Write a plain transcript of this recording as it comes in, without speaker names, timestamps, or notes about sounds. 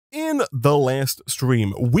in the last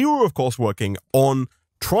stream, we were of course working on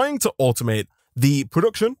trying to automate the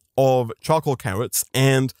production of charcoal carrots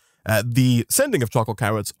and the sending of charcoal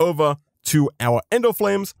carrots over to our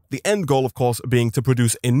endoflames, the end goal of course being to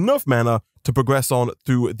produce enough mana to progress on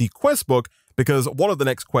through the quest book, because one of the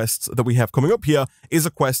next quests that we have coming up here is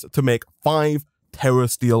a quest to make 5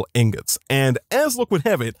 TERRASTEEL ingots. And as luck would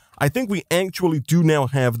have it, I think we actually do now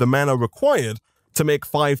have the mana required to make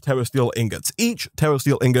 5 TERRASTEEL ingots. Each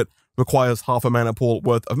TERRASTEEL ingot requires half a mana pool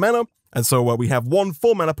worth of mana, and so we have 1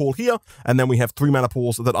 full mana pool here, and then we have 3 mana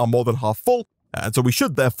pools that are more than half full, and so we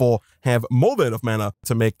should therefore have more than enough mana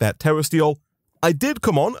to make that TERRASTEEL. I did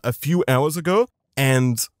come on a few hours ago,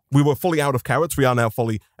 and we were fully out of carrots. We are now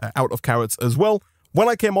fully out of carrots as well. When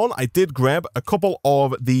I came on, I did grab a couple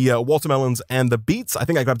of the watermelons and the beets. I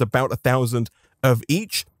think I grabbed about 1,000 of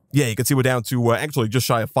each. Yeah, you can see we're down to actually just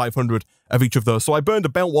shy of 500 of each of those. So I burned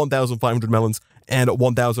about 1,500 melons and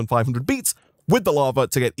 1,500 beets with the lava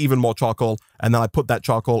to get even more charcoal, and then I put that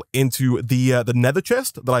charcoal into the nether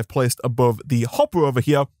chest that I've placed above the hopper over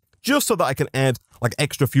here, just so that I can add like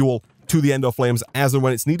extra fuel to the endo flames as and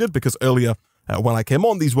when it's needed, because earlier when I came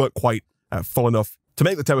on, these weren't quite full enough to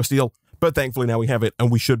make the TERRASTEEL, but thankfully now we have it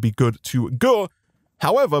and we should be good to go.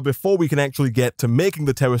 However, before we can actually get to making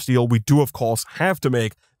the TERRASTEEL, we do of course have to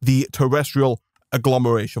make the terrestrial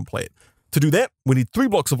agglomeration plate. To do that, we need 3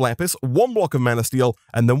 blocks of lapis, 1 block of mana steel,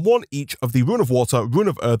 and then 1 each of the rune of water, rune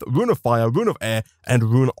of earth, rune of fire, rune of air, and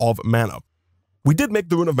rune of mana. We did make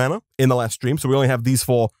the rune of mana in the last stream, so we only have these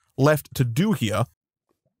 4 left to do here.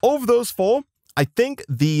 Of those 4, I think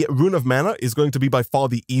the rune of mana is going to be by far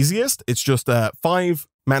the easiest. It's just 5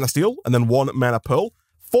 mana steel and then 1 mana pearl.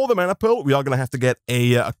 For the mana pearl, we are going to have to get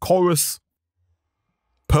a chorus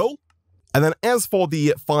pearl. And then as for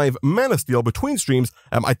the 5 mana steel between streams,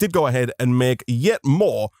 I did go ahead and make yet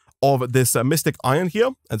more of this mystic iron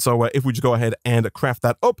here. And so if we just go ahead and craft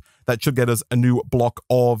that up, that should get us a new block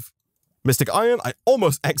of mystic iron. I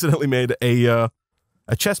almost accidentally made a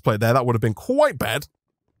chest plate there. That would have been quite bad.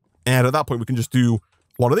 And at that point, we can just do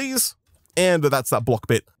one of these, and that's that block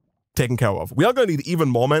bit taken care of. We are going to need even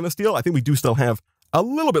more mana steel. I think we do still have a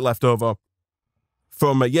little bit left over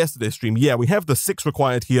from yesterday's stream. Yeah, we have the 6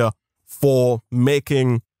 required here for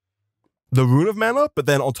making the rune of mana, but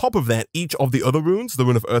then on top of that, each of the other runes, the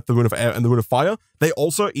rune of earth, the rune of air, and the rune of fire, they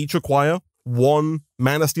also each require 1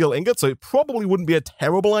 mana steel ingot, so it probably wouldn't be a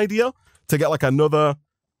terrible idea to get like another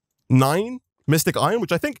 9 mystic iron,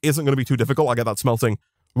 which I think isn't going to be too difficult. I get that smelting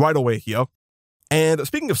right away here. And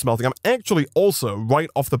speaking of smelting, I'm actually also right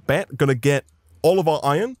off the bat going to get all of our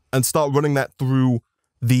iron and start running that through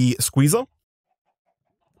the squeezer,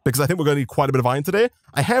 because I think we're going to need quite a bit of iron today.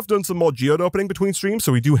 I have done some more geode opening between streams,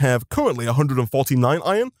 so we do have currently 149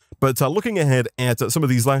 iron, but looking ahead at some of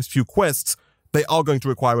these last few quests, they are going to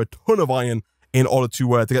require a ton of iron in order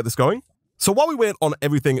to get this going. So while we wait on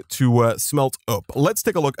everything to smelt up, let's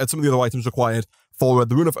take a look at some of the other items required for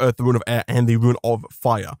the rune of earth, the rune of air, and the rune of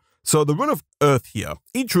fire. So the rune of earth here,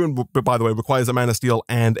 each rune, by the way, requires a mana steel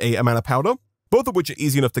and a mana powder, both of which are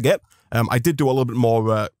easy enough to get. I did do a little bit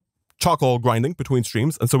more charcoal grinding between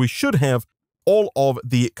streams, and so we should have all of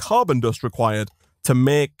the carbon dust required to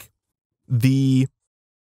make the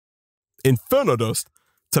inferno dust,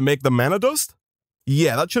 to make the mana dust.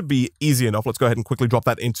 Yeah, that should be easy enough. Let's go ahead and quickly drop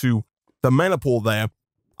that into the mana pool there.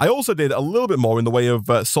 I also did a little bit more in the way of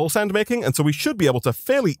soul sand making, and so we should be able to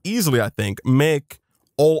fairly easily, I think, make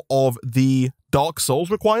all of the dark souls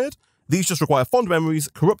required. These just require fond memories,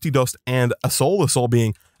 corrupty dust, and a soul, the soul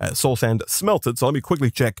being soul sand smelted. So let me quickly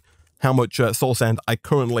check how much soul sand I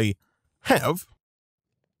currently have.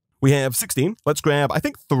 We have 16. Let's grab, I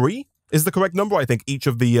think 3 is the correct number. I think each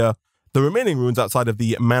of the remaining runes outside of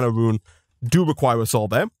the mana rune do require a soul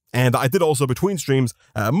there. And I did also, between streams,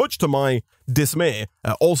 much to my dismay,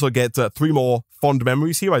 also get 3 more fond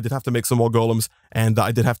memories here. I did have to make some more golems, and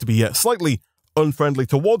I did have to be slightly unfriendly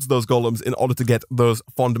towards those golems in order to get those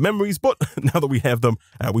fond memories. But now that we have them,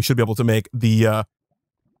 we should be able to make the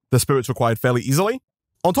spirits required fairly easily.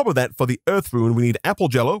 On top of that, for the earth rune, we need apple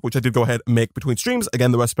jello, which I did go ahead and make between streams.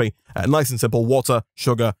 Again, the recipe, nice and simple: water,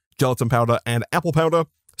 sugar, gelatin powder, and apple powder.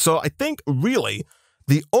 So I think, really,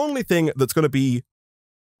 the only thing that's going to be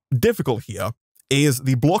difficult here is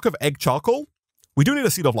the block of egg charcoal. We do need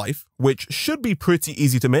a seed of life, which should be pretty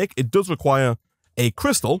easy to make. It does require a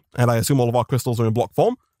crystal, and I assume all of our crystals are in block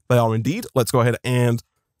form. They are indeed. Let's go ahead and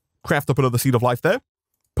craft up another seed of life there.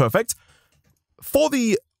 Perfect. For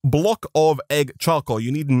the block of egg charcoal,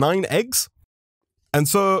 you need 9 eggs. And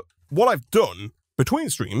so what I've done between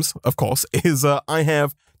streams, of course, is I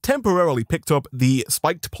have temporarily picked up the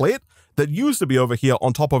spiked plate that used to be over here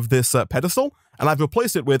on top of this pedestal, and I've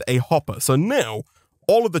replaced it with a hopper. So now,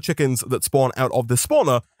 all of the chickens that spawn out of this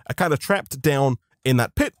spawner are kind of trapped down in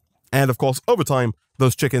that pit, and of course, over time,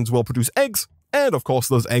 those chickens will produce eggs, and of course,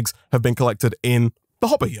 those eggs have been collected in the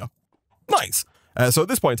hopper here. Nice! So at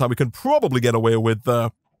this point in time, we can probably get away with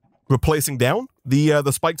replacing down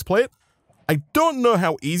the spiked plate. I don't know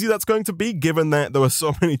how easy that's going to be, given that there are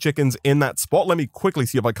so many chickens in that spot. Let me quickly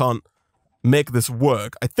see if I can't make this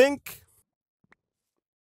work. I think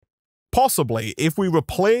possibly if we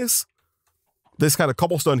replace this kind of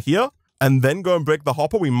cobblestone here and then go and break the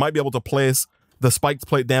hopper, we might be able to place the spiked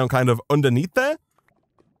plate down kind of underneath there.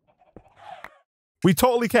 We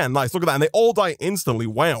totally can. Nice, look at that. And they all die instantly.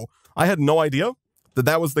 Wow. I had no idea that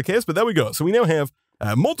that was the case, but there we go. So we now have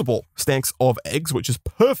multiple stacks of eggs, which is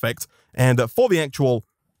perfect. And for the actual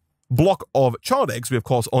block of charred eggs, we of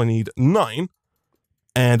course only need 9.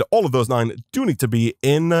 And all of those 9 do need to be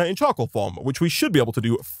in charcoal form, which we should be able to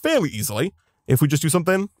do fairly easily if we just do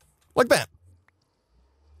something like that.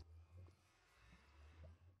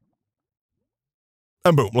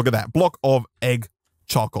 And boom, look at that. Block of egg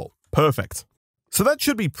charcoal. Perfect. So that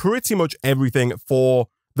should be pretty much everything for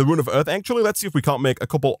the Rune of Earth. Actually, let's see if we can't make a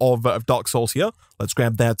couple of Dark Souls here. Let's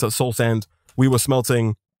grab that soul sand we were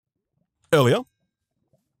smelting earlier.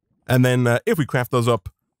 And then if we craft those up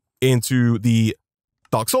into the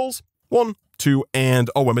Dark Souls, 1, 2, and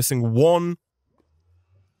oh, we're missing 1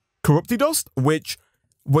 Corrupti Dust, which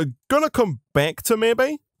we're gonna come back to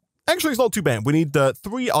maybe. Actually, it's not too bad. We need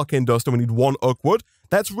 3 Arcane Dust and we need 1 Oak Wood.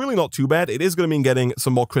 That's really not too bad. It is going to mean getting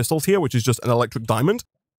some more crystals here, which is just an electric diamond.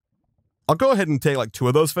 I'll go ahead and take like 2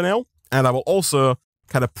 of those for now. And I will also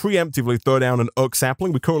kind of preemptively throw down an oak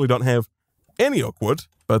sapling. We currently don't have any oak wood,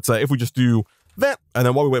 but if we just do that, and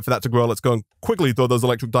then while we wait for that to grow, let's go and quickly throw those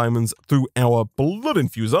electric diamonds through our blood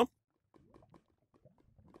infuser.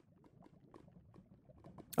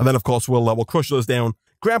 And then, of course, we'll crush those down,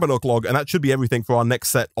 grab an oak log, and that should be everything for our next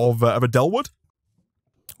set of a Delwood,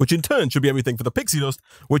 which in turn should be everything for the pixie dust,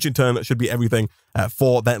 which in turn should be everything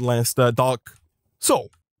for that last dark soul.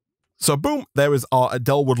 So boom, there is our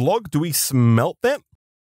Delwood log. Do we smelt that?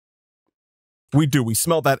 We do. We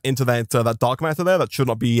smelt that into that dark matter there. That should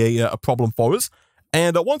not be a problem for us.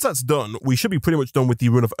 And once that's done, we should be pretty much done with the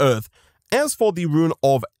Rune of Earth. As for the Rune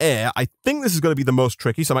of Air, I think this is going to be the most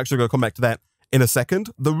tricky, so I'm actually going to come back to that in a second.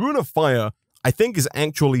 The Rune of Fire, I think, is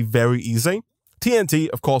actually very easy. TNT,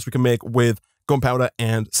 of course, we can make with gunpowder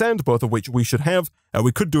and sand, both of which we should have.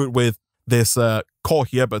 We could do it with this core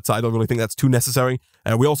here, but I don't really think that's too necessary.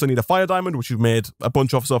 We also need a fire diamond, which we've made a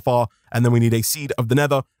bunch of so far, and then we need a seed of the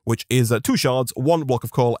nether, which is 2 shards, 1 block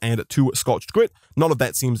of coal, and 2 scorched grit. None of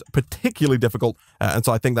that seems particularly difficult, and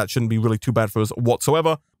so I think that shouldn't be really too bad for us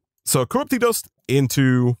whatsoever. So Corrupti Dust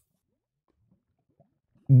into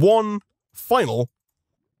 1 final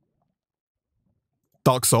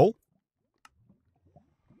Dark Soul.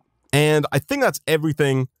 And I think that's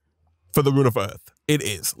everything for the Rune of Earth. It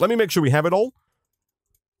is. Let me make sure we have it all.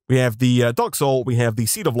 We have the Dark Soul, we have the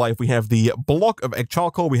Seed of Life, we have the Block of Egg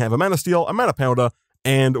Charcoal, we have a Mana Steel, a Mana Powder,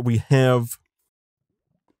 and we have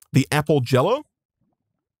the Apple Jello.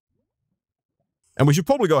 And we should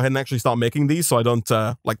probably go ahead and actually start making these so I don't,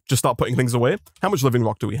 just start putting things away. How much living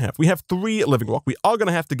rock do we have? We have 3 living rock. We are going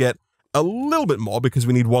to have to get a little bit more because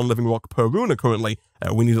we need 1 living rock per rune currently.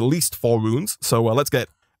 We need at least 4 runes. So let's get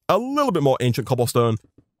a little bit more ancient cobblestone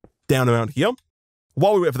down around here.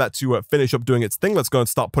 While we wait for that to finish up doing its thing, let's go and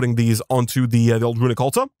start putting these onto the old runic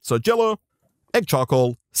altar. So Jello, Egg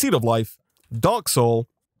Charcoal, Seed of Life, Dark Soul,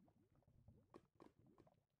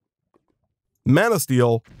 Mana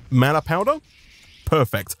Steel, Mana Powder.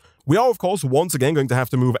 Perfect. We are, of course, once again going to have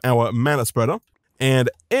to move our Mana Spreader. And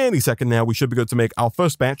any second now, we should be good to make our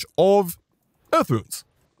first batch of Earth Runes.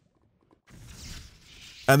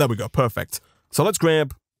 And there we go. Perfect. So let's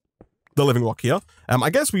grab the living rock here. I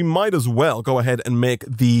guess we might as well go ahead and make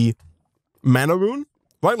the Mana Rune.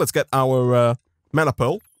 Right, let's get our Mana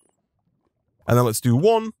Pearl. And then let's do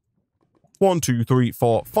 1, 2, 3,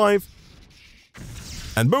 4,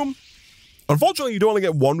 5. And boom. Unfortunately, you do only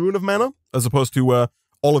get 1 rune of mana, as opposed to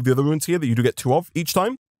all of the other runes here that you do get 2 of each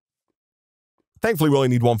time. Thankfully, we only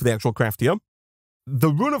need 1 for the actual craft here. The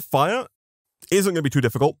Rune of Fire isn't going to be too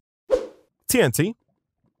difficult. TNT,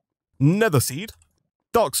 Nether Seed,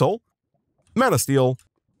 Dark Soul, Mana Steel,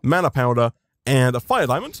 Mana Powder, and a Fire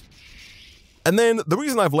Diamond. And then the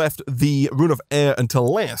reason I've left the Rune of Air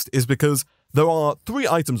until last is because there are 3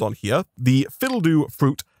 items on here. The Fiddledew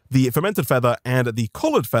Fruit, the Fermented Feather, and the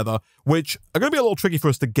Colored Feather, which are going to be a little tricky for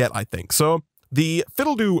us to get, I think. So the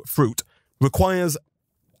Fiddledew Fruit requires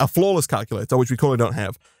a flawless calculator, which we currently don't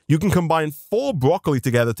have. You can combine 4 broccoli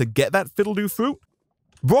together to get that fiddle-doo fruit.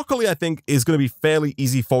 Broccoli, I think, is going to be fairly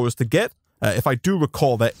easy for us to get. If I do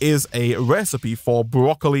recall, there is a recipe for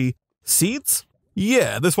broccoli seeds.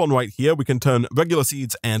 Yeah, this one right here, we can turn regular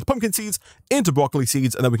seeds and pumpkin seeds into broccoli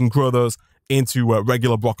seeds, and then we can grow those into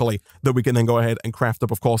regular broccoli that we can then go ahead and craft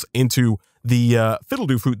up, of course, into the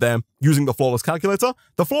fiddle-doo fruit there using the Flawless Calculator.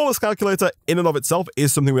 The Flawless Calculator in and of itself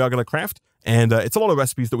is something we are going to craft, and it's a lot of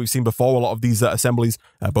recipes that we've seen before, a lot of these assemblies,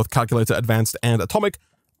 both Calculator, Advanced, and Atomic.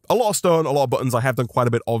 A lot of stone, a lot of buttons. I have done quite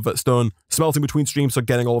a bit of stone smelting between streams, so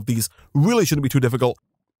getting all of these really shouldn't be too difficult.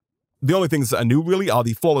 The only things that are new, really, are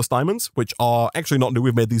the Flawless Diamonds, which are actually not new.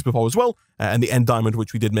 We've made these before as well, and the End Diamond,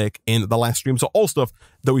 which we did make in the last stream. So all stuff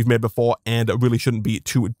that we've made before and really shouldn't be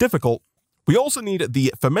too difficult. We also need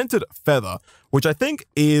the Fermented Feather, which I think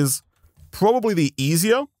is probably the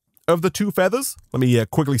easier of the 2 feathers. Let me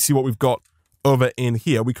quickly see what we've got over in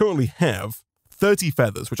here. We currently have 30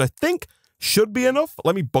 feathers, which I think should be enough.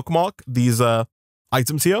 Let me bookmark these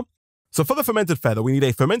items here. So for the Fermented Feather, we need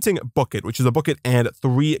a fermenting bucket, which is a bucket and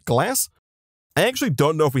 3 glass. I actually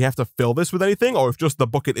don't know if we have to fill this with anything or if just the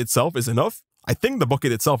bucket itself is enough. I think the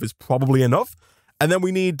bucket itself is probably enough. And then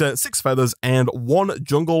we need 6 feathers and 1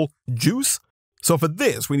 jungle juice. So for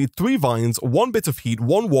this, we need 3 vines, 1 bit of heat,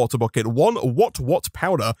 1 water bucket, 1 what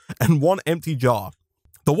powder, and 1 empty jar.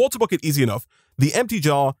 The water bucket, easy enough. The empty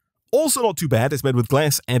jar, also not too bad. It's made with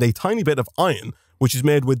glass and a tiny bit of iron, which is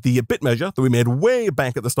made with the bit measure that we made way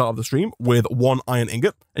back at the start of the stream with 1 iron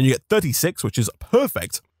ingot, and you get 36, which is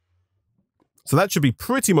perfect. So that should be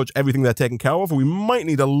pretty much everything they're taken care of. We might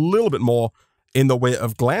need a little bit more in the way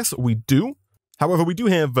of glass. We do. However, we do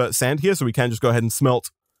have sand here, so we can just go ahead and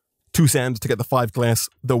smelt 2 sand to get the 5 glass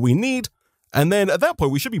that we need. And then at that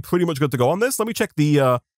point, we should be pretty much good to go on this. Let me check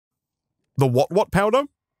the what powder.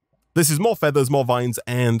 This is more feathers, more vines,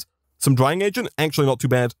 and some drying agent. Actually not too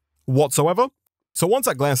bad whatsoever. So once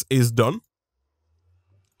that glass is done,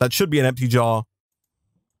 that should be an empty jar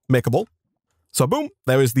makeable. So boom,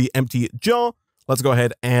 there is the empty jar. Let's go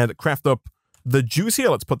ahead and craft up the juice here.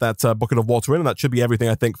 Let's put that bucket of water in, and that should be everything,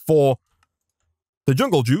 I think, for the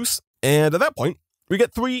jungle juice. And at that point, we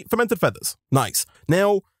get 3 fermented feathers. Nice.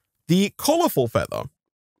 Now, the colorful feather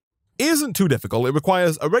isn't too difficult. It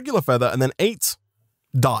requires a regular feather and then 8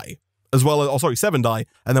 dye, as well as, 7 dye,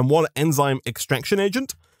 and then 1 enzyme extraction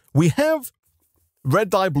agent. We have red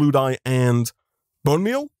dye, blue dye, and bone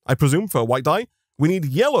meal, I presume, for white dye. We need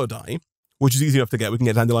yellow dye, which is easy enough to get. We can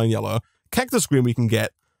get dandelion yellow. Cactus green we can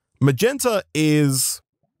get. Magenta is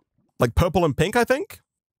like purple and pink, I think,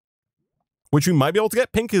 which we might be able to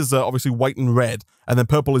get. Pink is obviously white and red, and then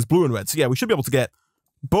purple is blue and red. So yeah, we should be able to get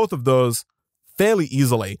both of those fairly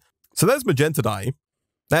easily. So there's magenta dye.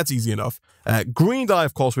 That's easy enough. Green dye,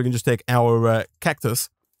 of course, we can just take our cactus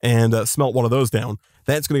and smelt one of those down.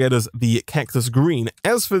 That's going to get us the cactus green.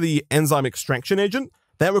 As for the enzyme extraction agent,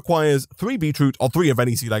 that requires 3 beetroot, or 3 of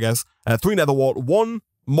any seed, I guess, 3 netherwort, 1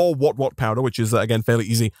 more what powder, which is, again, fairly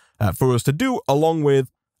easy for us to do, along with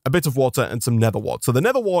a bit of water and some netherwort. So the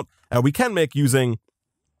netherwort we can make using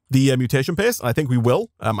the mutation paste, and I think we will.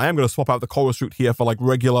 I am going to swap out the chorus root here for like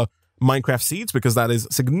regular Minecraft seeds, because that is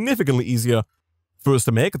significantly easier for us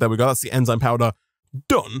to make. There we go, that's the enzyme powder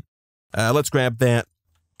done. Let's grab that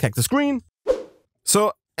cactus green.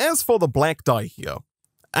 So as for the black dye here,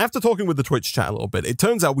 after talking with the Twitch chat a little bit, it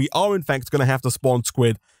turns out we are in fact going to have to spawn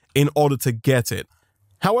squid in order to get it.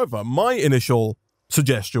 However, my initial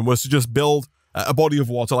suggestion was to just build a body of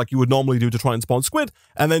water like you would normally do to try and spawn squid,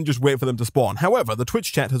 and then just wait for them to spawn. However, the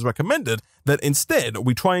Twitch chat has recommended that instead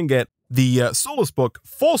we try and get the Soulus book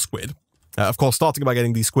for squid. Of course, starting by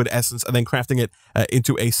getting the squid essence and then crafting it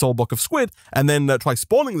into a soul book of squid, and then try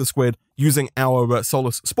spawning the squid using our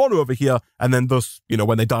Soulus spawner over here, and then thus,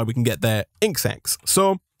 when they die, we can get their ink sacs.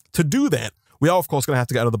 So to do that, we are of course going to have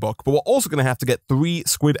to get out of the book, but we're also going to have to get 3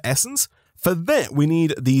 squid essence. For that, we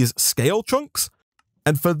need these scale chunks,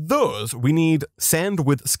 and for those, we need sand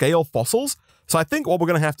with scale fossils. So I think what we're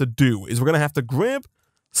going to have to do is we're going to have to grab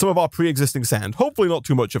some of our pre-existing sand, hopefully not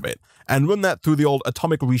too much of it, and run that through the old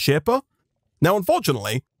atomic reshaper. Now,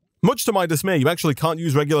 unfortunately, much to my dismay, you actually can't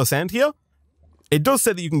use regular sand here. It does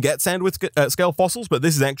say that you can get sand with scale fossils, but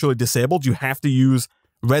this is actually disabled. You have to use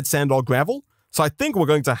red sand or gravel. So I think we're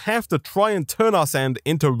going to have to try and turn our sand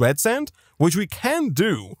into red sand, which we can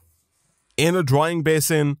do in a drying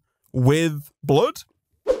basin with blood.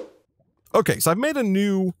 Okay, so I've made a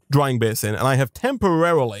new drying basin, and I have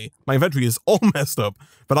temporarily, my inventory is all messed up,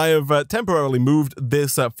 but I have temporarily moved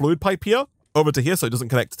this fluid pipe here over to here so it doesn't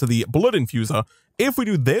connect to the blood infuser. If we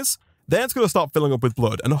do this, that's going to start filling up with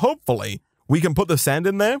blood, and hopefully we can put the sand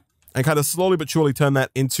in there and kind of slowly but surely turn that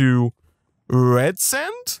into red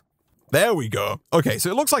sand? There we go. Okay,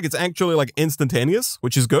 so it looks like it's actually like instantaneous,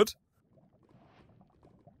 which is good.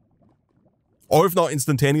 Or if not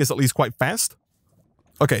instantaneous, at least quite fast.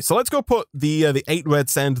 Okay, so let's go put the 8 red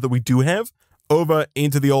sand that we do have over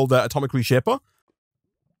into the old atomic reshaper.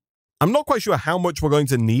 I'm not quite sure how much we're going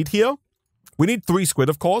to need here. We need 3 squid,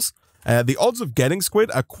 of course. The odds of getting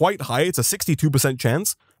squid are quite high. It's a 62%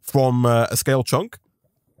 chance from a scale chunk,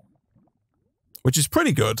 which is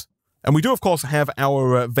pretty good. And we do, of course, have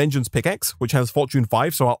our Vengeance pickaxe, which has Fortune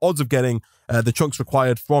 5, so our odds of getting the chunks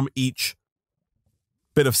required from each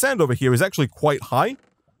bit of sand over here is actually quite high.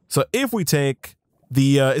 So if we take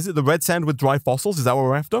the, is it the red sand with dry fossils? Is that what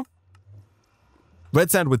we're after? Red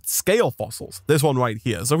sand with scale fossils. This one right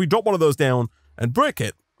here. So if we drop one of those down and break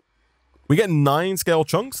it, we get 9 scale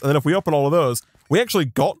chunks. And then if we open all of those, we actually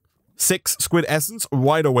got 6 squid essence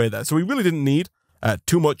right away there. So we really didn't need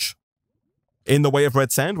too much in the way of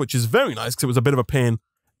red sand, which is very nice because it was a bit of a pain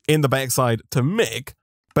in the backside to make.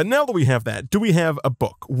 But now that we have that, do we have a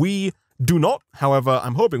book? We do not. However,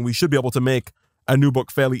 I'm hoping we should be able to make a new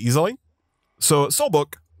book fairly easily. So soul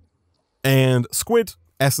book and squid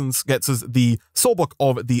essence gets us the soul book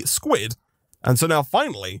of the squid. And so now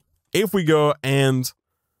finally, if we go and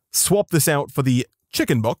swap this out for the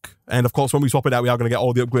chicken book, and of course when we swap it out we are going to get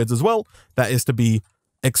all the upgrades as well, that is to be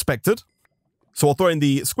expected. So we'll throw in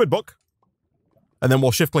the squid book, and then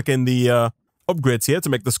we'll shift click in the upgrades here to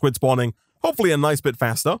make the squid spawning hopefully a nice bit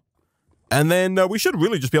faster. And then we should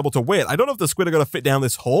really just be able to wait. I don't know if the squid are going to fit down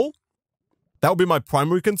this hole. That would be my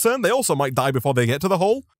primary concern. They also might die before they get to the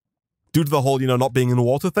hole, due to the hole, you know, not being in the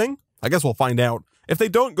water thing. I guess we'll find out. If they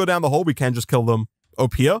don't go down the hole, we can just kill them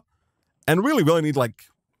up here. And really, we only need like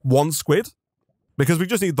 1 squid, because we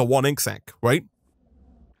just need the 1 ink sac, right?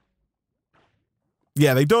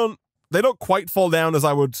 Yeah, they don't quite fall down as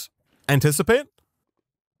I would anticipate,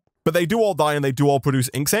 but they do all die and they do all produce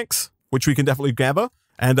ink sacs, which we can definitely gather.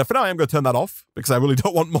 And for now, I'm going to turn that off because I really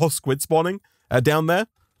don't want more squid spawning down there.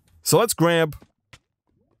 So let's grab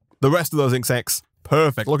the rest of those ink sacs.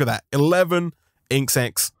 Perfect. Look at that. 11 ink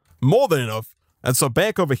sacs. More than enough. And so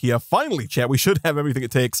back over here, finally, chat, we should have everything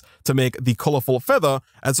it takes to make the colorful feather.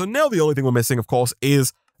 And so now the only thing we're missing, of course,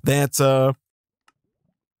 is that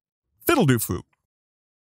fiddle-doo fruit.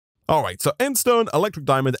 All right, so endstone, electric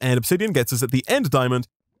diamond, and obsidian gets us at the end diamond.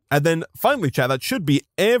 And then finally, chat, that should be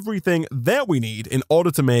everything that we need in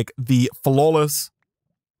order to make the flawless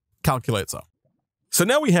calculator. So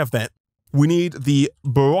now we have that. We need the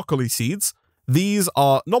broccoli seeds. These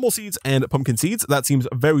are normal seeds and pumpkin seeds. That seems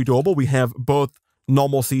very doable. We have both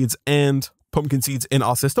normal seeds and pumpkin seeds in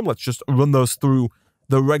our system. Let's just run those through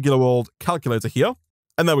the regular old calculator here.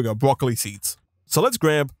 And there we go, broccoli seeds. So let's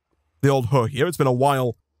grab the old hoe here. It's been a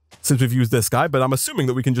while since we've used this guy, but I'm assuming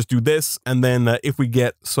that we can just do this, and then if we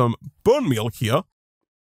get some bone meal here,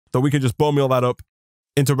 that we can just bone meal that up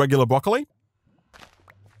into regular broccoli.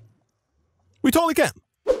 We totally can.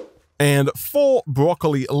 And for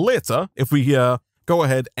broccoli later, if we go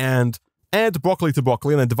ahead and add broccoli to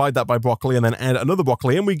broccoli, and then divide that by broccoli, and then add another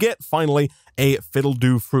broccoli, and we get, finally, a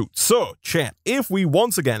fiddle-doo fruit. So, chat, if we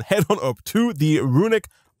once again head on up to the runic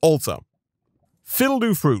altar,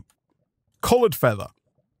 fiddle-doo fruit, colored feather,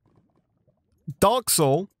 dark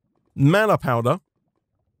soul, mana powder,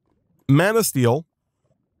 mana steel,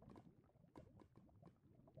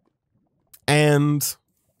 and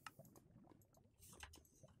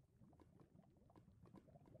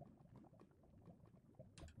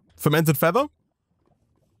fermented feather.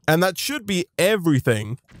 And that should be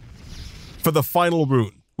everything for the final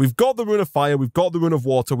rune. We've got the rune of fire, we've got the rune of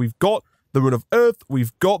water, we've got the rune of earth,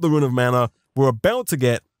 we've got the rune of mana, we're about to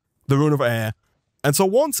get the rune of air. And so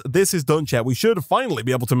once this is done, chat, we should finally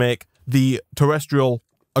be able to make the terrestrial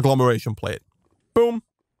agglomeration plate. Boom.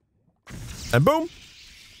 And boom.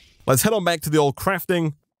 Let's head on back to the old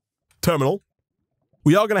crafting terminal.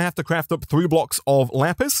 We are going to have to craft up 3 blocks of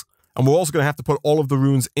lapis, and we're also going to have to put all of the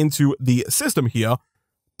runes into the system here.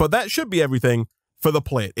 But that should be everything for the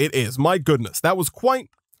plate. It is. My goodness. That was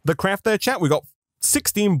quite the craft there, chat. We got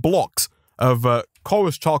 16 blocks of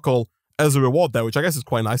chorus charcoal as a reward there, which I guess is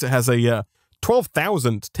quite nice. It has a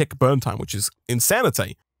 12,000 tick burn time, which is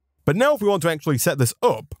insanity. But now if we want to actually set this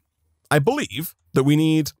up, I believe that we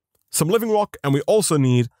need some living rock, and we also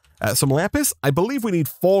need some lapis. I believe we need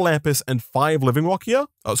 4 lapis and 5 living rock here.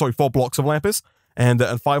 Oh, sorry, 4 blocks of lapis and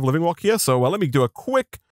 5 living rock here. So let me do a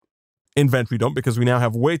quick inventory dump, because we now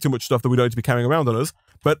have way too much stuff that we don't need to be carrying around on us.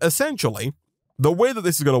 But essentially, the way that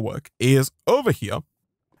this is going to work is over here,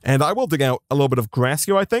 and I will dig out a little bit of grass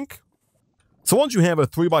here, I think. So once you have a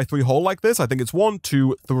 3x3 hole like this, I think it's 1,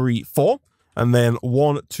 2, 3, 4, and then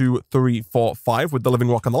 1, 2, 3, 4, 5 with the living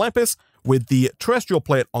rock and the lapis, with the terrestrial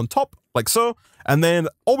plate on top, like so. And then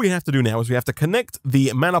all we have to do now is we have to connect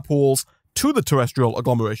the mana pools to the terrestrial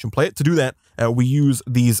agglomeration plate. To do that, we use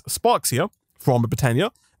these sparks here from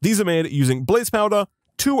Britannia. These are made using blaze powder,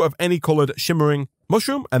 2 of any colored shimmering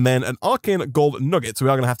mushroom, and then an arcane gold nugget. So we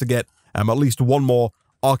are going to have to get at least 1 more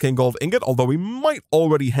arcane gold ingot, although we might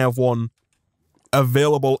already have one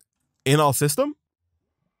available in our system.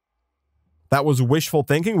 That was wishful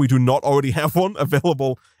thinking. We do not already have one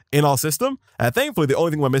available in our system. Thankfully, the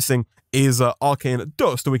only thing we're missing is arcane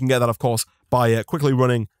dust, and we can get that, of course, by quickly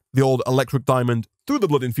running the old electric diamond through the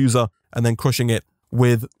blood infuser and then crushing it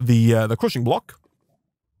with the crushing block.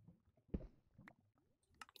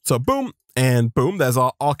 So boom and boom, there's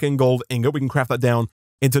our arcane gold ingot. We can craft that down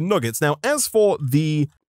into nuggets. Now, as for the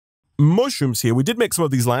mushrooms here, we did make some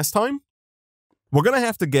of these last time. We're going to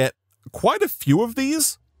have to get quite a few of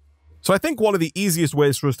these. So I think one of the easiest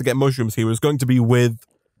ways for us to get mushrooms here is going to be with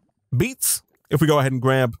beets. If we go ahead and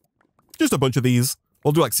grab just a bunch of these,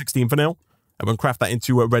 we'll do like 16 for now, and we'll craft that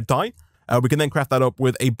into a red dye. We can then craft that up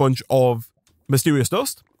with a bunch of mysterious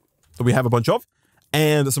dust that we have a bunch of,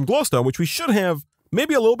 and some glowstone, which we should have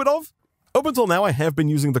maybe a little bit of. Up until now, I have been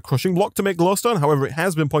using the crushing block to make glowstone. However, it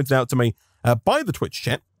has been pointed out to me by the Twitch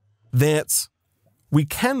chat that we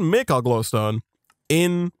can make our glowstone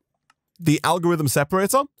in the algorithm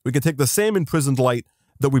separator. We can take the same imprisoned light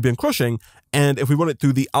that we've been crushing, and if we run it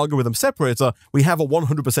through the algorithm separator, we have a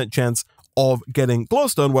 100% chance of getting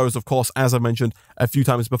glowstone, whereas, of course, as I mentioned a few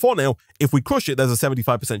times before now, if we crush it, there's a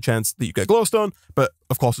 75% chance that you get glowstone, but,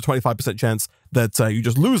 of course, a 25% chance that you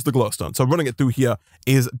just lose the glowstone. So running it through here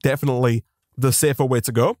is definitely the safer way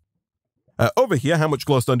to go. Over here, how much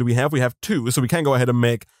glowstone do we have? We have 2, so we can go ahead and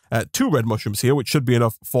make 2 red mushrooms here, which should be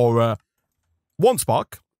enough for 1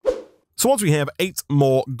 spark. So once we have 8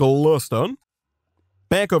 more glowstone,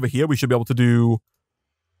 back over here, we should be able to do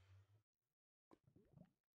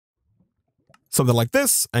something like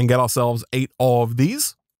this and get ourselves 8 of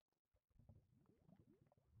these.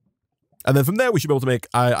 And then from there, we should be able to make,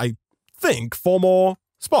 I think, 4 more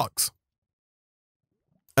sparks.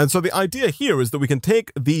 And so the idea here is that we can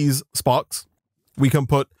take these sparks, we can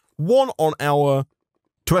put 1 on our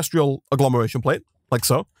terrestrial agglomeration plate, like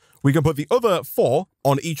so. We can put the other 4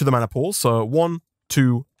 on each of the mana pools. So 1,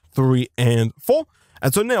 2, 3, and 4.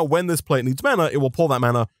 And so now when this plate needs mana, it will pull that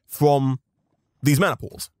mana from these mana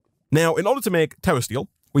pools. Now, in order to make TerraSteel,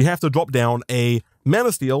 we have to drop down a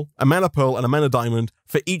mana steel, a mana pearl, and a mana diamond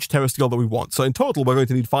for each TerraSteel that we want. So in total, we're going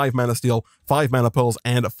to need 5 mana steel, 5 mana pearls,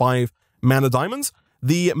 and 5 mana diamonds.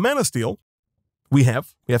 The mana steel, we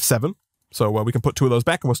have 7. So we can put 2 of those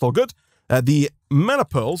back and we're still good. The mana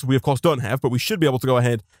pearls, we of course don't have, but we should be able to go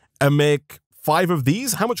ahead and make 5 of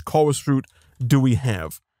these. How much chorus fruit do we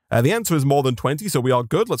have? The answer is more than 20, so we are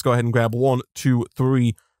good. Let's go ahead and grab 1, 2,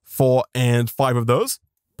 3, 4, and 5 of those.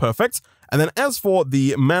 Perfect. And then as for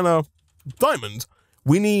the mana diamond,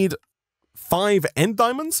 we need 5 end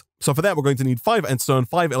diamonds. So for that, we're going to need 5 endstone,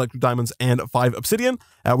 5 electric diamonds, and 5 obsidian.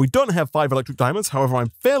 We don't have 5 electric diamonds. However, I'm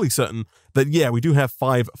fairly certain that, yeah, we do have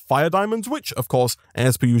 5 fire diamonds, which, of course,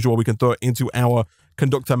 as per usual, we can throw it into our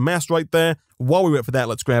conductor mast right there. While we wait for that,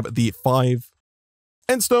 let's grab the 5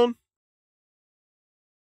 endstone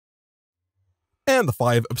and the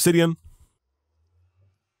 5 obsidian.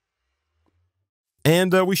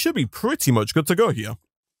 And we should be pretty much good to go here.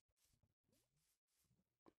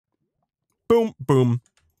 Boom, boom,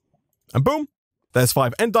 and boom. There's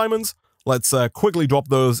 5 end diamonds. Let's quickly drop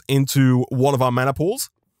those into one of our mana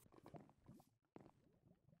pools.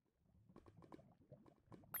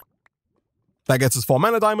 That gets us 4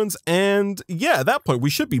 mana diamonds, and yeah, at that point,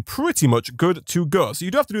 we should be pretty much good to go. So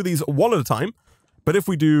you do have to do these one at a time, but if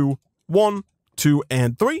we do 1, 2,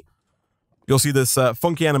 and 3, you'll see this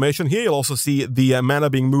funky animation here. You'll also see the mana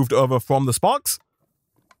being moved over from the sparks.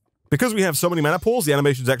 Because we have so many mana pools, the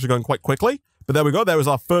animation is actually going quite quickly. But there we go. There is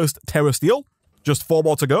our first TerraSteel. Just 4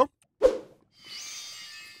 more to go.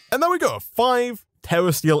 And there we go. 5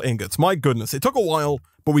 TerraSteel ingots. My goodness. It took a while,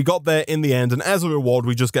 but we got there in the end. And as a reward,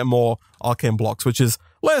 we just get more arcane blocks, which is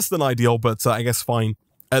less than ideal, but I guess fine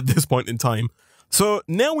at this point in time. So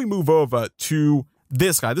now we move over to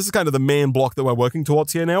this guy. This is kind of the main block that we're working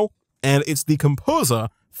towards here now. And it's the composer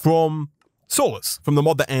from Soulus, from the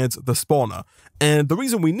mod that adds the spawner. And the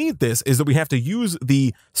reason we need this is that we have to use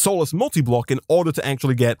the Soulus multi-block in order to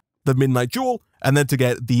actually get the Midnight Jewel and then to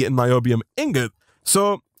get the Niobium ingot.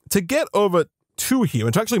 So to get over to here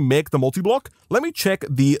and to actually make the multi-block, let me check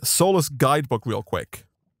the Soulus guidebook real quick.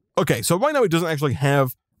 Okay, so right now it doesn't actually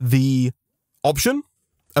have the option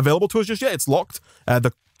available to us just yet. It's locked.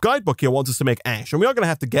 The guidebook here wants us to make ash, and we are going to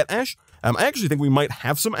have to get ash. I actually think we might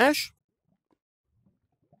have some ash.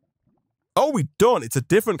 Oh, we don't. It's a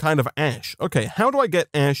different kind of ash. Okay, how do I get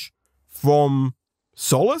ash from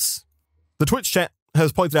Soulus? The Twitch chat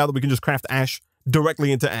has pointed out that we can just craft ash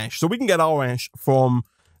directly into ash. So we can get our ash from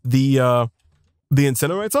the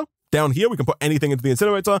incinerator. Down here, we can put anything into the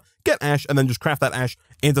incinerator, get ash, and then just craft that ash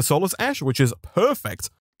into Soulus ash, which is perfect.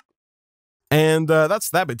 And that's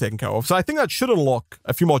that bit taken care of. So I think that should unlock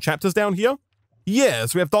a few more chapters down here. Yeah,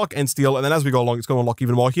 so we have Dark End Steel, and then as we go along, it's going to unlock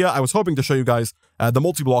even more here. I was hoping to show you guys the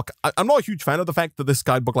multi-block. I'm not a huge fan of the fact that this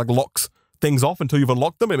guidebook like locks things off until you've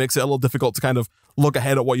unlocked them. It makes it a little difficult to kind of look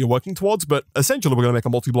ahead at what you're working towards, but essentially we're going to make a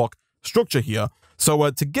multi-block structure here. So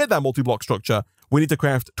to get that multi-block structure, we need to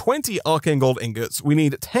craft 20 arcane gold ingots. We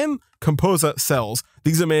need 10 composer cells.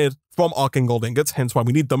 These are made from arcane gold ingots, hence why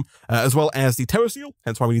we need them, as well as the TERRASTEEL,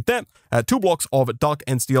 hence why we need that. 2 blocks of Dark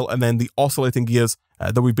End Steel, and then the oscillating gears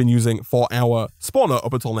that we've been using for our spawner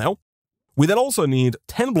up until now. We then also need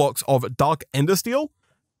 10 blocks of Dark Ender Steel.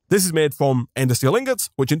 This is made from Ender Steel ingots,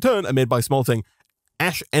 which in turn are made by smelting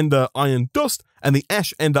Ash Ender Iron Dust, and the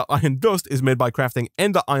Ash Ender Iron Dust is made by crafting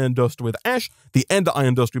Ender Iron Dust with Ash. The Ender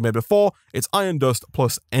Iron Dust we made before, it's Iron Dust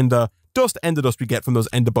plus Ender Dust. Ender Dust we get from those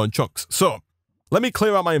Ender Bone chunks. So, let me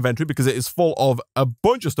clear out my inventory because it is full of a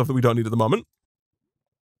bunch of stuff that we don't need at the moment.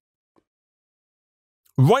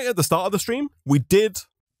 Right at the start of the stream, we did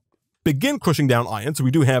begin crushing down iron, so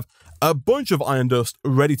we do have a bunch of iron dust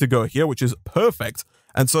ready to go here, which is perfect.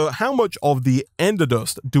 And so how much of the ender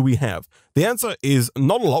dust do we have? The answer is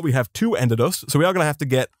not a lot. We have 2 ender dust, so we are going to have to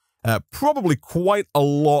get probably quite a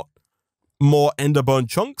lot more ender bone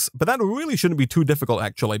chunks, but that really shouldn't be too difficult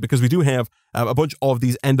actually, because we do have a bunch of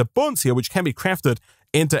these ender bones here, which can be crafted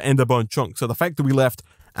into ender bone chunks. So the fact that we left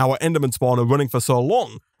our enderman spawner running for so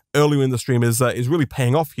long earlier in the stream is really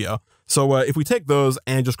paying off here. So if we take those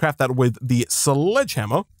and just craft that with the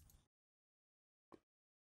sledgehammer,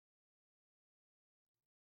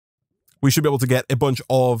 we should be able to get a bunch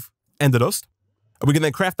of ender dust. And we can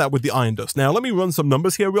then craft that with the iron dust. Now, let me run some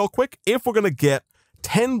numbers here real quick. If we're going to get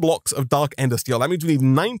 10 blocks of dark ender steel, that means we need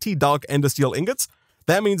 90 dark ender steel ingots.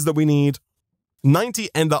 That means that we need 90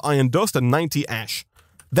 ender iron dust and 90 ash.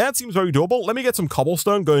 That seems very doable. Let me get some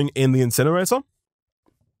cobblestone going in the incinerator.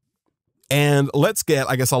 And let's get,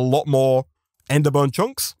 I guess, a lot more enderbone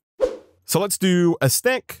chunks. So let's do a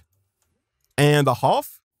stack and a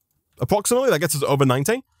half, approximately. That gets us over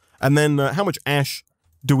 90. And then how much ash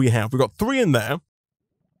do we have? We've got 3 in there.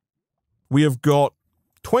 We have got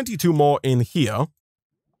 22 more in here.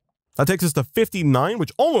 That takes us to 59,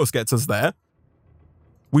 which almost gets us there.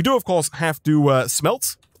 We do, of course, have to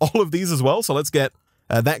smelt all of these as well. So let's get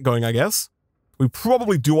that going, I guess. We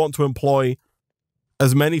probably do want to employ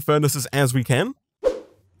as many furnaces as we can.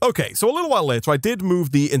 Okay, so a little while later, I did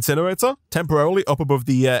move the incinerator temporarily up above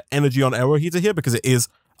the energy on error heater here because it is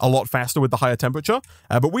a lot faster with the higher temperature.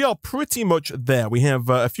 But we are pretty much there. We have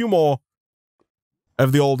a few more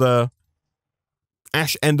of the old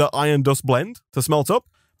ash ender iron dust blend to smelt up,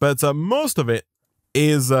 but most of it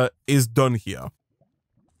is done here.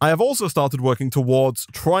 I have also started working towards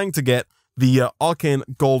trying to get the arcane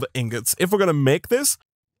gold ingots. If we're going to make this,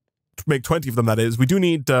 to make 20 of them, that is, we do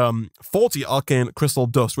need 40 arcane crystal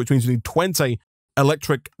dust, which means we need 20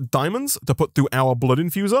 electric diamonds to put through our blood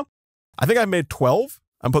infuser. I think I made 12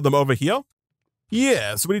 and put them over here.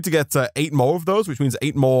 Yeah, so we need to get 8 more of those, which means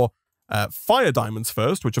 8 more fire diamonds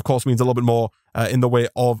first, which of course means a little bit more in the way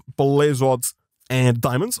of blaze rods and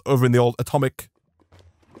diamonds over in the old atomic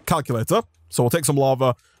calculator. So we'll take some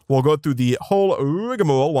lava. We'll go through the whole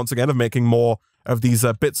rigmarole once again of making more of these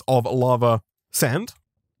bits of lava sand.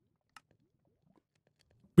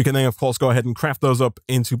 We can then, of course, go ahead and craft those up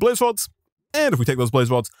into blaze rods. And if we take those blaze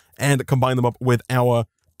rods and combine them up with our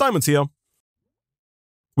diamonds here,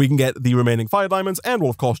 we can get the remaining fire diamonds. And we'll,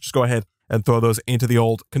 of course, just go ahead and throw those into the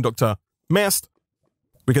old conductor mast.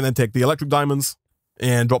 We can then take the electric diamonds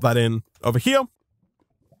and drop that in over here.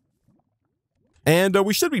 And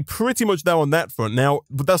we should be pretty much there on that front. Now,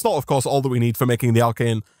 but that's not, of course, all that we need for making the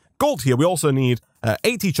arcane gold here. We also need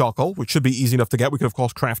 80 charcoal, which should be easy enough to get. We can, of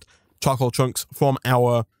course, craft charcoal chunks from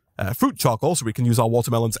our fruit charcoal, so we can use our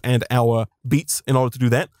watermelons and our beets in order to do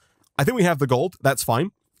that. I think we have the gold. That's fine.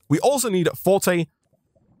 We also need 40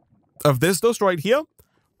 of this dust right here,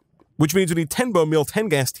 which means we need 10 bone meal, 10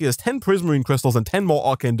 gas tears, 10 prismarine crystals, and 10 more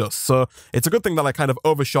arcane dust. So it's a good thing that I kind of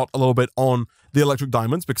overshot a little bit on the electric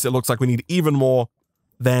diamonds, because it looks like we need even more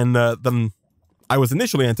than I was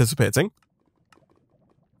initially anticipating.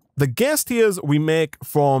 The gas tiers we make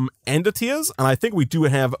from ender tiers, and I think we do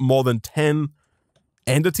have more than 10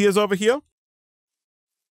 ender tiers over here.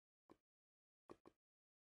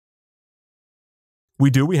 We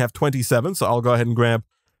do, we have 27, so I'll go ahead and grab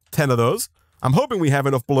 10 of those. I'm hoping we have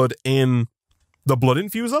enough blood in the blood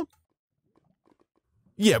infuser.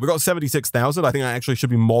 Yeah, we got 76,000. I think that actually should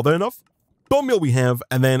be more than enough. Bone meal we have,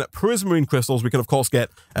 and then prismarine crystals we can, of course, get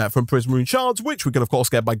from prismarine shards, which we can, of course,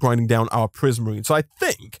 get by grinding down our prismarine. So I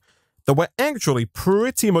think that we're actually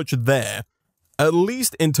pretty much there, at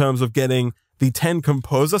least in terms of getting the 10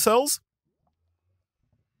 composer cells.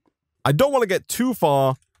 I don't want to get too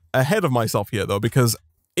far ahead of myself here, though, because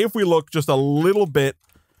if we look just a little bit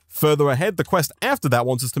further ahead, the quest after that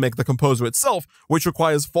wants us to make the composer itself, which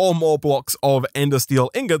requires 4 more blocks of ender steel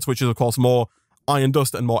ingots, which is, of course, more iron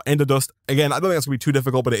dust and more ender dust. Again, I don't think that's going to be too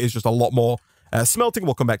difficult, but it is just a lot more smelting.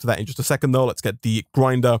 We'll come back to that in just a second, though. Let's get the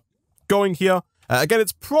grinder going here. Again,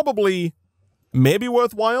 it's probably maybe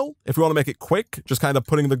worthwhile if we want to make it quick, just kind of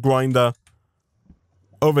putting the grinder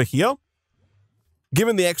over here.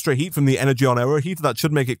 Given the extra heat from the energy on error heat, that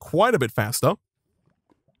should make it quite a bit faster.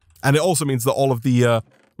 And it also means that all of the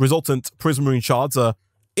resultant prismarine shards are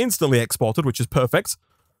instantly exported, which is perfect.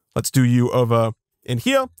 Let's do you over in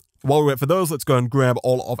here. While we wait for those, let's go and grab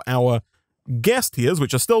all of our gas tiers,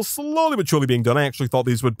 which are still slowly but surely being done. I actually thought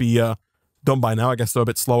these would be done by now. I guess they're a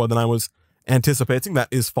bit slower than I was anticipating. That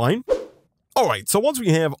is fine. All right, so once we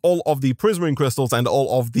have all of the prismarine crystals and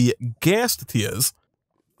all of the gas tiers,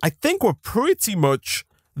 I think we're pretty much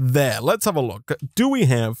there. Let's have a look. Do we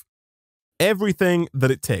have everything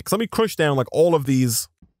that it takes? Let me crush down like all of these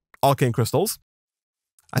arcane crystals.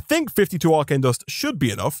 I think 52 arcane dust should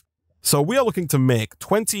be enough. So we are looking to make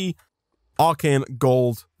 20 arcane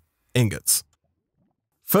gold ingots.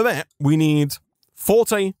 For that, we need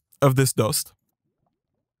 40 of this dust,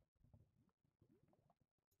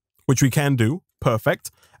 which we can do. Perfect.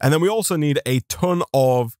 And then we also need a ton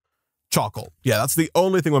of charcoal. Yeah, that's the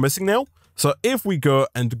only thing we're missing now. So if we go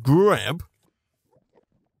and grab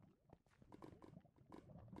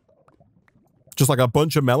just like a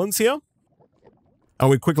bunch of melons here, and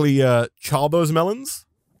we quickly char those melons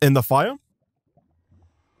in the fire.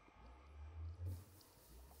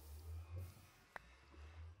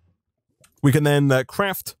 We can then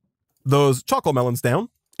craft those charcoal melons down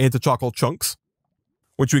into charcoal chunks,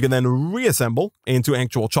 which we can then reassemble into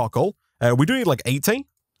actual charcoal. We do need like 80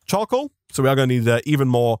 charcoal, so we are going to need even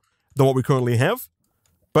more than what we currently have.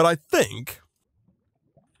 But I think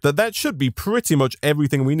that that should be pretty much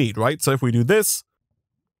everything we need, right? So if we do this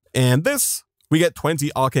and this, we get 20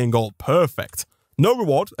 arcane gold. Perfect. No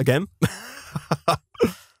reward, again.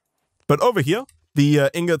 But over here, the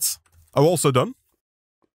ingots are also done.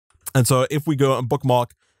 And so if we go and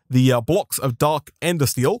bookmark the blocks of dark ender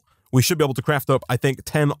steel, we should be able to craft up, I think,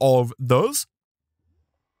 10 of those.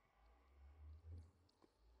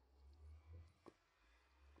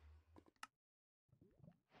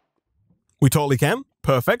 We totally can.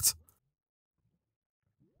 Perfect.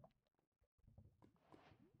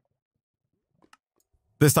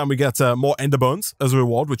 This time we get more ender bones as a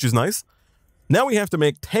reward, which is nice. Now we have to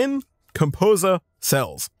make 10 composer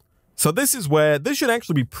cells. So this is where this should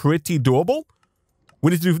actually be pretty doable.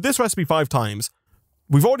 We need to do this recipe 5 times.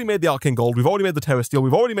 We've already made the arcane gold. We've already made the terra steel.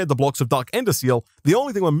 We've already made the blocks of dark ender steel. The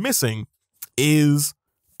only thing we're missing is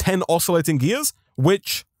 10 oscillating gears,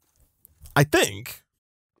 which I think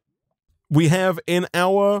we have in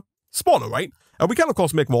our spawner, right? And we can, of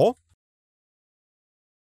course, make more.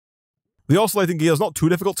 The oscillating gears not too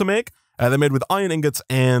difficult to make. They're made with iron ingots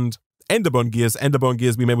and enderbone gears. Enderbone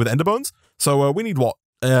gears be made with enderbones. So we need what?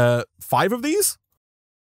 5 of these?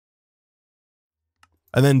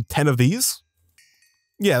 And then 10 of these?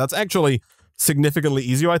 Yeah, that's actually significantly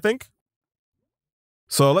easier, I think.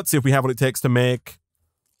 So let's see if we have what it takes to make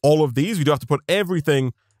all of these. We do have to put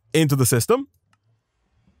everything into the system.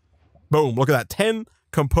 Boom, look at that. 10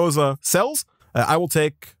 composer cells. I will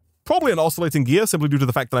take probably an oscillating gear, simply due to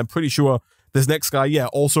the fact that I'm pretty sure this next guy, yeah,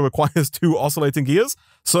 also requires 2 oscillating gears.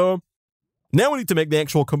 So now we need to make the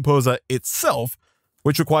actual composer itself,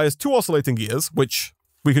 which requires 2 oscillating gears, which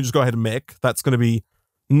we can just go ahead and make. That's going to be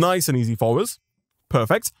nice and easy for us.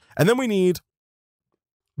 Perfect. And then we need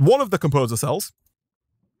 1 of the composer cells.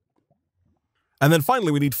 And then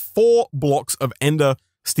finally, we need 4 blocks of ender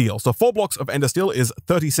steel. So 4 blocks of ender steel is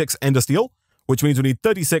 36 ender steel, which means we need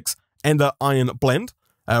 36 ender iron blend.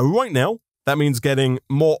 Right now, that means getting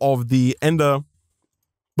more of the ender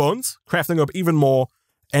bones, crafting up even more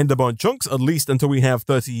ender bone chunks, at least until we have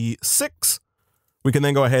 36. We can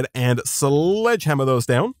then go ahead and sledgehammer those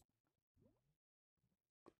down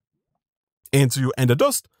into ender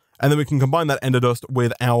dust, and then we can combine that ender dust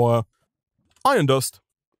with our iron dust.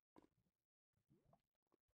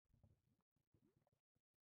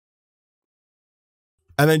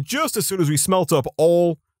 And then just as soon as we smelt up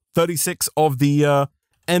all 36 of the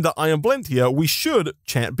ender iron blend here, we should,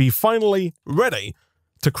 chat, be finally ready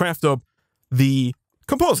to craft up the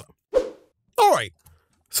composer. All right,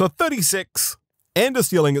 so 36 ender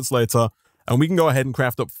steel ingots later, and we can go ahead and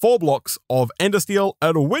craft up 4 blocks of ender steel,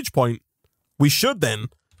 at which point we should then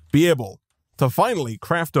be able to finally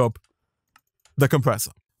craft up the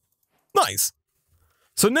compressor. Nice.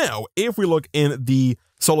 So now, if we look in the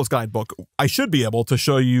Soulus guidebook, I should be able to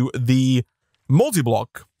show you the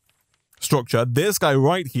multi-block structure, this guy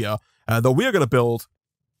right here, that we are going to build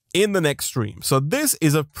in the next stream. So this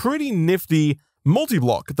is a pretty nifty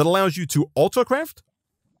multi-block that allows you to auto-craft.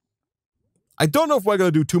 I don't know if we're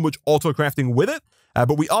going to do too much auto-crafting with it,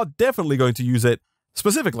 but we are definitely going to use it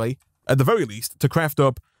specifically, at the very least, to craft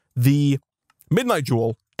up the Midnight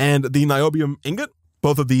Jewel and the Niobium Ingot,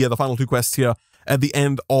 both of the final 2 quests here at the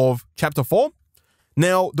end of Chapter 4.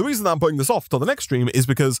 Now, the reason that I'm putting this off till the next stream is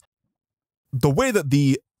because the way that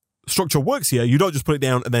the structure works here, you don't just put it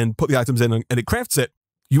down and then put the items in and it crafts it.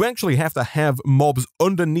 You actually have to have mobs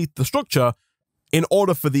underneath the structure in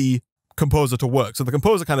order for the composer to work. So the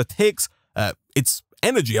composer kind of takes its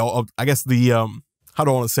energy, or I guess the, how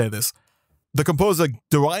do I want to say this? The composer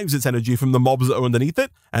derives its energy from the mobs that are underneath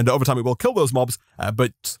it, and over time it will kill those mobs,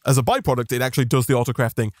 but as a byproduct, it actually does the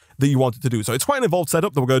auto-crafting that you want it to do. So it's quite an involved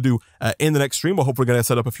setup that we're going to do in the next stream. We're hopefully going to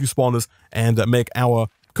set up a few spawners and make our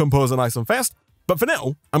composer nice and fast. But for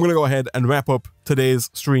now, I'm going to go ahead and wrap up today's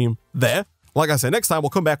stream there. Like I said, next time we'll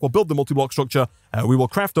come back, we'll build the multi-block structure, we will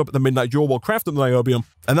craft up the Midnight Jewel, we'll craft up the Niobium,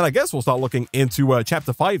 and then I guess we'll start looking into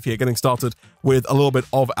Chapter 5 here, getting started with a little bit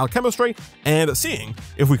of Alchemistry, and seeing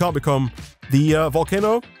if we can't become the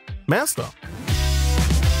Volcano Master.